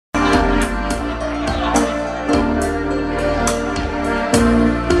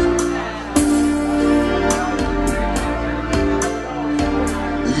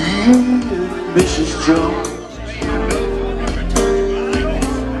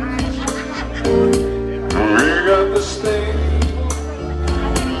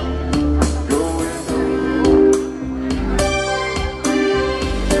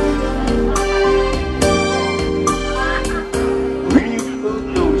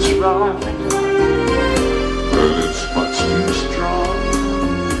wrong, but it's much too strong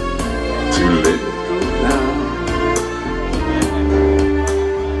to let it go now.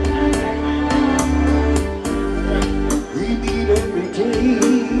 We meet every day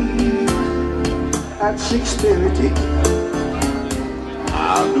at 6:30. I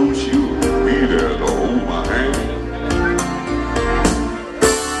know she'll be there to hold my hand.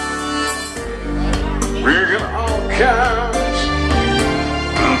 We're in all kinds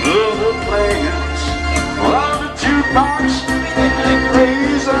of other plans. On the jukebox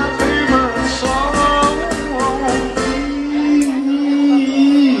plays our favorite song.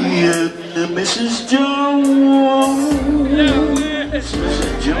 Mrs. Jones, Mrs.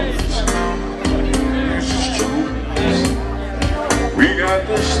 Jones, Mrs. Jones. We got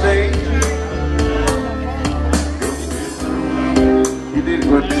this thing. You did it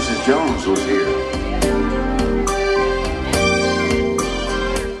when Mrs. Jones was here.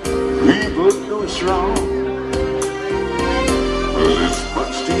 We both know it's wrong, but it's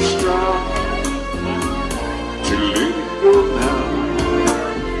much too strong to let it go now.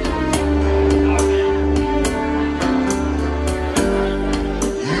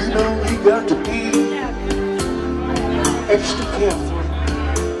 You know we got to be extra careful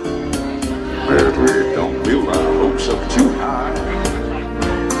that we don't build our hopes up too high,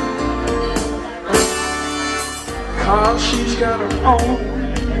 'cause she's got her own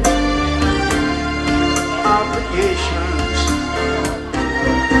obligations,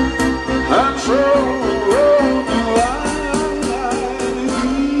 and so do I.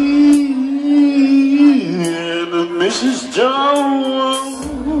 And Mrs. Jones,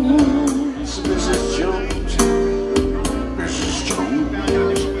 Mrs. Jones, Mrs.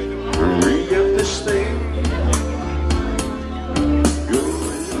 Jones, we get this thing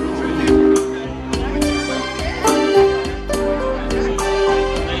going.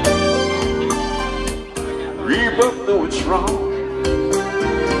 We both know it's wrong,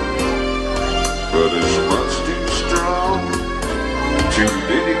 but it's much too strong to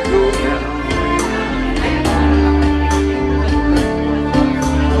let it go now.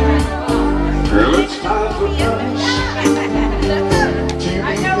 Girl, it's time for us to be leaving.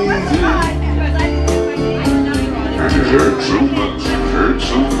 And it hurts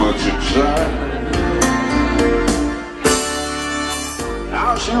so much inside.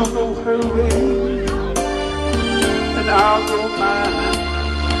 Now she'll go her way, and I'll go mine.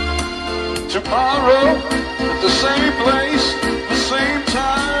 Tomorrow, at the same place, the same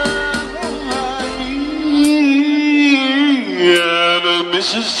time. And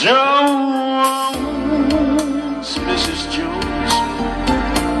Mrs. Jones, Mrs. Jones,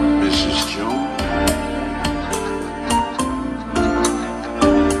 Mrs. Jones.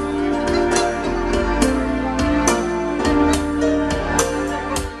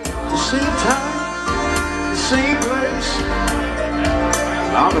 The same time, the same place.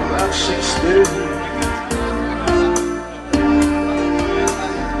 Around about 6:30.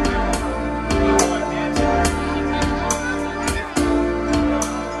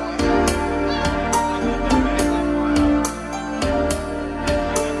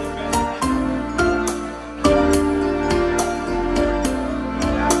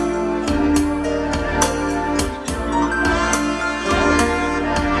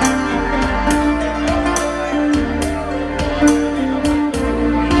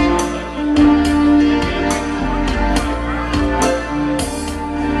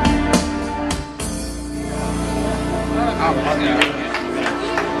 Yeah.